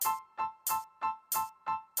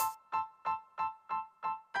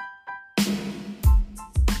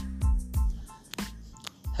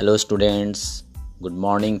Hello students, good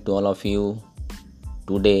morning to all of you.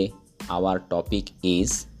 Today our topic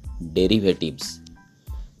is derivatives.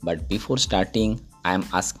 But before starting, I am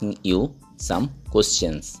asking you some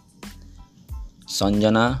questions.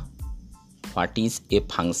 Sanjana, what is a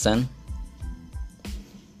function?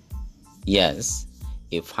 Yes,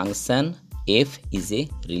 a function f is a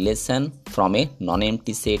relation from a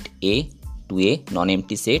non-empty set A to a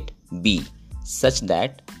non-empty set B such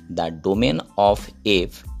that the domain of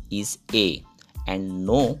f is A and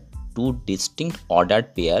no two distinct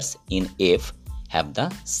ordered pairs in f have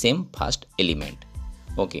the same first element.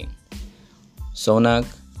 Okay. Sonak,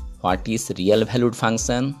 what is real valued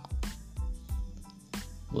function?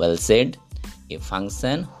 Well said. A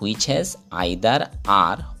function which has either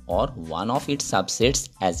R or one of its subsets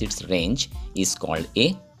as its range is called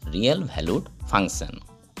a real valued function.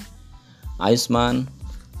 Ayushman,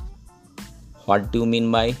 what do you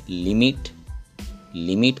mean by limit?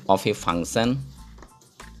 Limit of a function?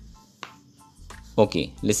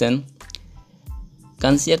 Okay, listen.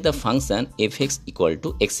 Consider the function fx equal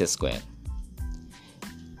to x square.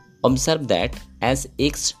 Observe that as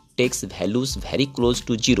x takes values very close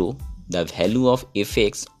to 0, the value of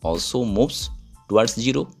fx also moves towards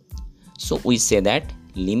 0. So we say that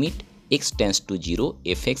limit x tends to 0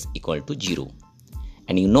 fx equal to 0.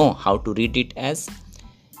 And you know how to read it as?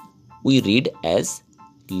 We read as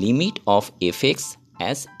limit of fx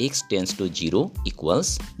as x tends to 0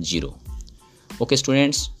 equals 0. Okay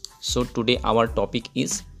students, so today our topic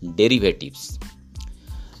is derivatives.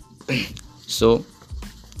 So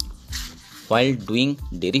while doing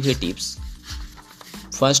derivatives,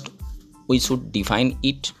 first we should define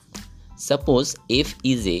it. Suppose f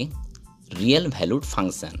is a real valued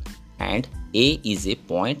function and a is a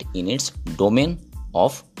point in its domain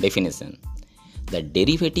of definition. The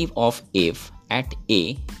derivative of f at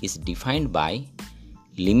a is defined by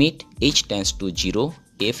limit h tends to 0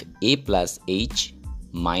 f a plus h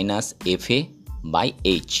minus f a by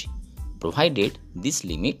h, provided this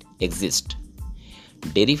limit exists.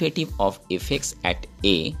 Derivative of fx at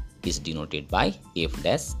a is denoted by f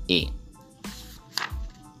dash a.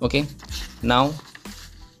 Okay, now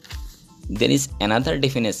there is another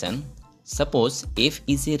definition. Suppose f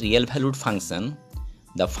is a real valued function,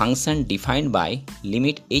 the function defined by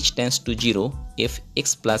limit h tends to 0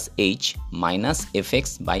 fx plus h minus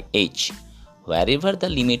fx by h, wherever the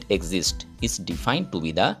limit exists, is defined to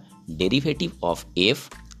be the derivative of f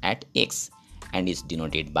at x and is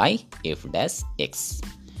denoted by f dash x.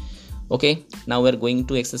 Okay, now we are going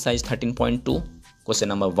to exercise 13.2, question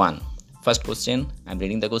number 1. First question, I am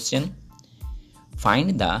reading the question.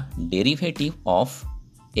 Find the derivative of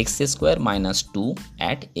x square minus 2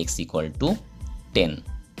 at x equal to 10.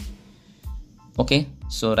 Okay,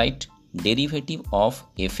 so write derivative of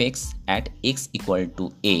fx at x equal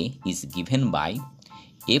to a is given by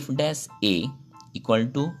f dash a equal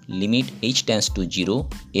to limit h tends to 0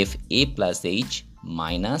 f a plus h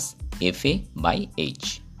minus f a by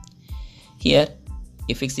h. Here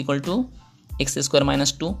fx equal to x square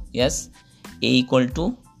minus 2, yes, a equal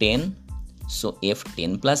to 10, so f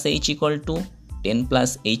 10 plus h equal to 10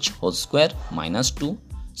 plus h whole square minus 2,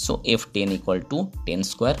 so f 10 equal to 10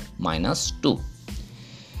 square minus 2.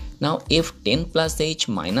 Now f 10 plus h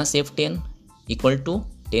minus f 10 equal to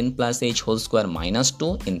 10 plus h whole square minus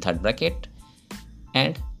 2 in third bracket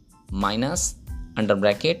and minus under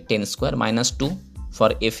bracket 10 square minus 2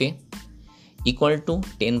 for fa equal to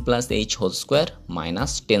 10 plus h whole square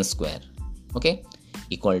minus 10 square, okay,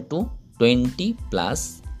 equal to 20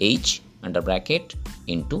 plus h under bracket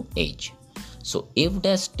into h. So f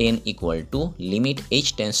dash 10 equal to limit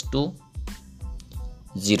h tends to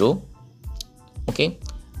 0, okay,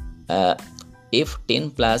 f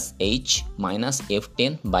 10 plus h minus f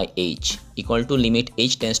 10 by h equal to limit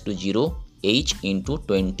h tends to 0 h into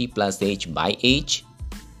 20 plus h by h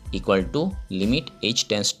equal to limit h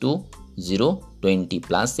tends to 0 20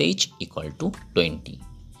 plus h equal to 20.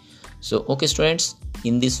 So okay students,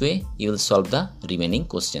 in this way you will solve the remaining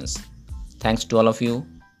questions. Thanks to all of you.